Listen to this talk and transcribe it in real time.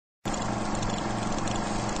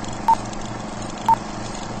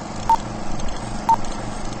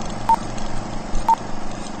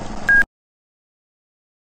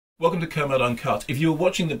Welcome to Kermode Uncut. If you were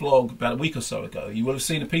watching the blog about a week or so ago, you will have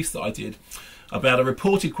seen a piece that I did about a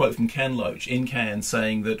reported quote from Ken Loach in Cannes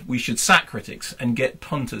saying that we should sack critics and get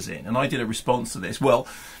punters in. And I did a response to this. Well,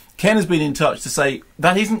 Ken has been in touch to say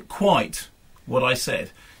that isn't quite what I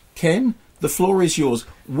said. Ken, the floor is yours.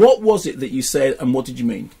 What was it that you said and what did you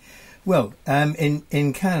mean? Well,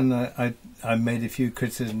 in Cannes, I made a few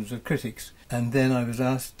criticisms of critics, and then I was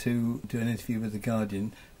asked to do an interview with The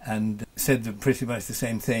Guardian and said pretty much the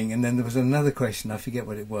same thing. And then there was another question, I forget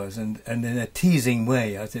what it was, and in a teasing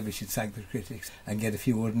way I said we should sack the critics and get a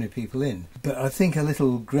few ordinary people in. But I think a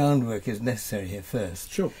little groundwork is necessary here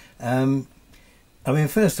first. Sure. I mean,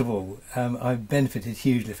 first of all, I've benefited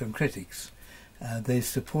hugely from critics. They've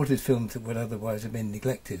supported films that would otherwise have been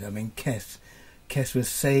neglected. I mean, Kes was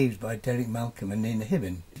saved by Derek Malcolm and Nina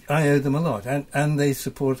Hibbin. I owe them a lot, and they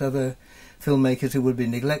support other filmmakers who would be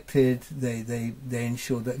neglected. They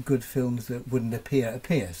ensure that good films that wouldn't appear.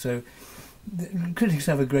 So the critics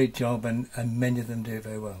have a great job, and many of them do it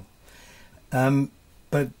very well.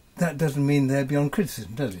 But that doesn't mean they're beyond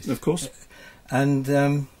criticism, does it? Of course. And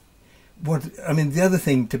the other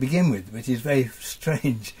thing to begin with, which is very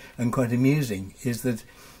strange and quite amusing, is that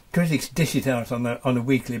critics dish it out on a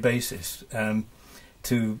weekly basis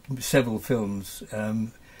to several films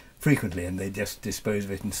frequently, and they just dispose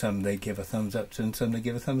of it, and some they give a thumbs up to and some they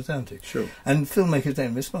give a thumbs down to. Sure. And filmmakers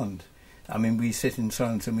don't respond. I mean, we sit in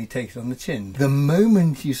silence and we take it on the chin. The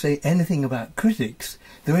moment you say anything about critics,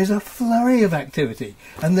 there is a flurry of activity,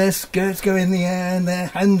 and their skirts go in the air and their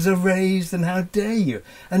hands are raised, and how dare you?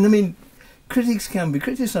 And I mean, critics can be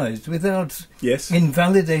criticised without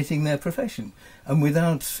invalidating their profession, and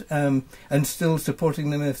without and still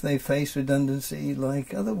supporting them if they face redundancy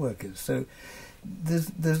like other workers. So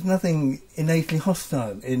there's nothing innately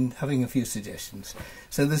hostile in having a few suggestions.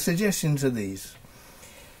 So the suggestions are these: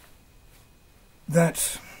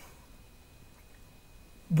 that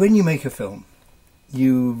when you make a film,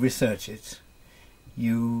 you research it,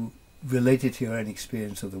 you relate it to your own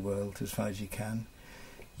experience of the world as far as you can.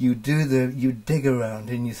 You dig around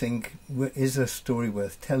and you think, is a story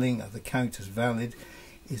worth telling? Are the characters valid?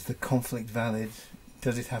 Is the conflict valid?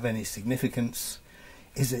 Does it have any significance?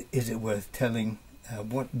 Is it worth telling?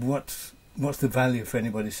 What's the value for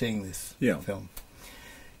anybody seeing this film?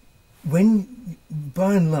 When,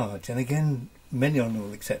 by and large, and again, many are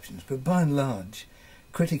all exceptions, but by and large,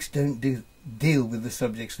 critics don't deal with the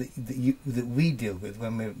subjects that we deal with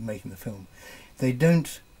when we're making the film. They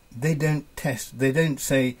don't test. They don't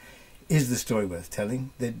say, is the story worth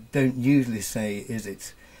telling? They don't usually say,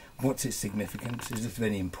 what's its significance? Is it of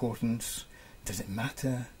any importance? Does it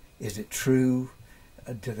matter? Is it true?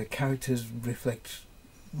 Do the characters reflect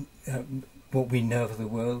what we know of the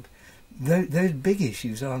world? Those big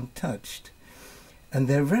issues aren't touched, and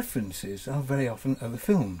their references are very often other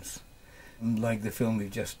films, like the film we've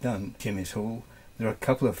just done, Jimmy's Hall. There are a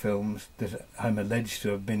couple of films that I'm alleged to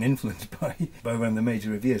have been influenced by one of the major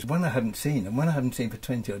reviewers. One I haven't seen, and one I haven't seen for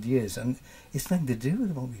 20 odd years, and it's nothing to do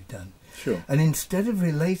with what we've done. Sure. And instead of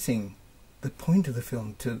relating the point of the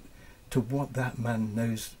film to what that man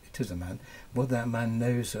knows, it is a man, what that man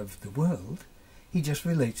knows of the world, he just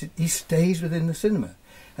relates it. He stays within the cinema.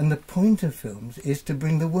 And the point of films is to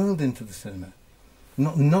bring the world into the cinema.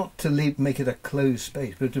 Not to make it a closed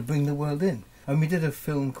space, but to bring the world in. And we did a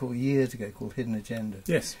film years ago called Hidden Agenda,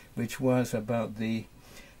 which was about the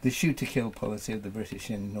shoot-to-kill policy of the British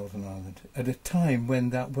in Northern Ireland, at a time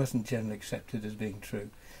when that wasn't generally accepted as being true.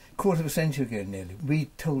 A quarter of a century ago nearly, we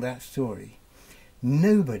told that story.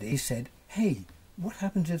 Nobody said, hey, what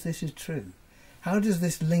happens if this is true? How does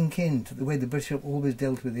this link in to the way the British have always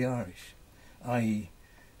dealt with the Irish, i.e.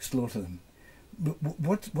 slaughter them? But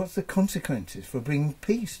what's the consequences for bringing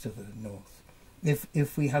peace to the north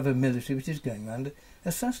if we have a military which is going around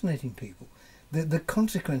assassinating people? The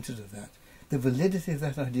consequences of that, the validity of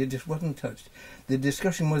that idea just wasn't touched. The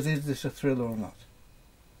discussion was, is this a thriller or not?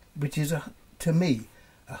 Which is, to me,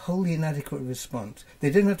 a wholly inadequate response.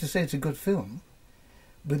 They don't have to say it's a good film,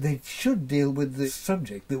 but they should deal with the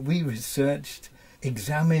subject that we researched,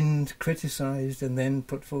 examined, criticised, and then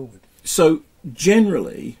put forward. So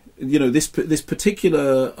generally, this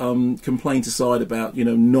particular complaint aside about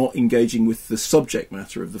not engaging with the subject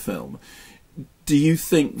matter of the film, do you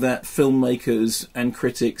think that filmmakers and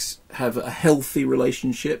critics have a healthy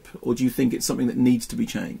relationship, or do you think it's something that needs to be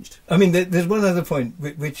changed? I mean, there's one other point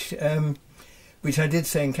which I did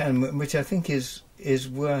say in Cannes, which I think is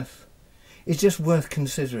just worth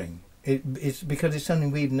considering. It's because it's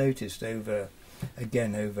something we've noticed over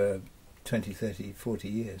 20, 30, 40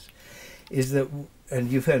 years, is that,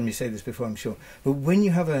 and you've heard me say this before, I'm sure, but when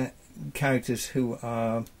you have characters who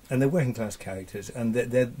are, and they're working class characters, and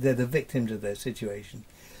they're the victims of their situation,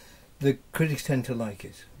 the critics tend to like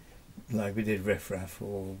it. Like we did Riff Raff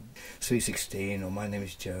or Sweet 16 or My Name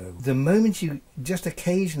is Joe. The moment you, just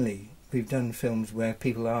occasionally, we've done films where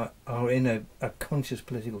people are in a conscious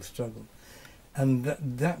political struggle, and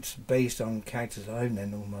that's based on characters I've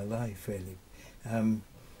known all my life, really.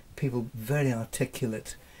 People very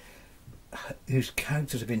articulate, whose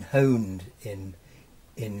characters have been honed in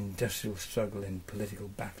industrial struggle, in political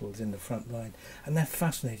battles, in the front line, and they're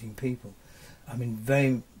fascinating people. I mean,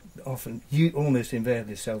 very often, you almost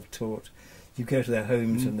invariably self-taught. You go to their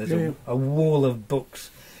homes and there's a wall of books,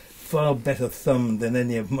 far better thumbed than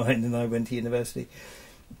any of mine when I went to university.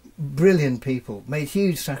 Brilliant people, made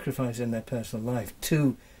huge sacrifices in their personal life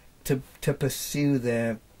to pursue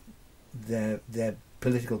their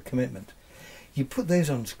political commitment. You put those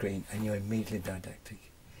on screen and you're immediately didactic.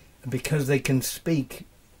 And because they can speak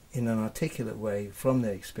in an articulate way from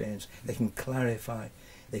their experience, they can clarify,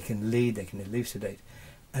 they can lead, they can elucidate.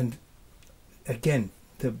 And again,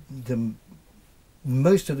 the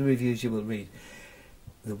most of the reviews you will read,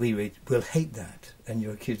 that we read, will hate that, and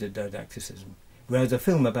you're accused of didacticism. Whereas a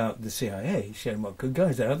film about the CIA showing what good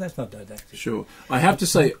guys they are, that's not didactic. Sure. I have to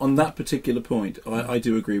say, on that particular point, I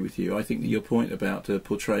do agree with you. I think that your point about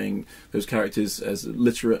portraying those characters as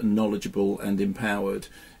literate and knowledgeable and empowered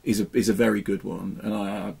is a very good one, and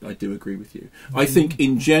I do agree with you. I think,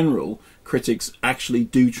 in general, critics actually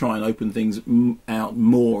do try and open things out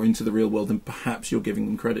more into the real world than perhaps you're giving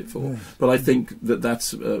them credit for. But I think that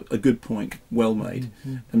that's a good point, well made.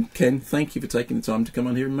 And Ken, thank you for taking the time to come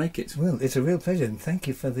on here and make it. Well, it's a real pleasure, and thank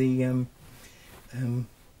you for the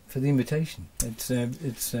invitation. It's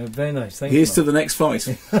very nice. Thank you. Here's to the next fight.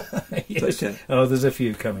 Yes. Take care. Oh, there's a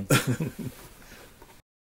few coming.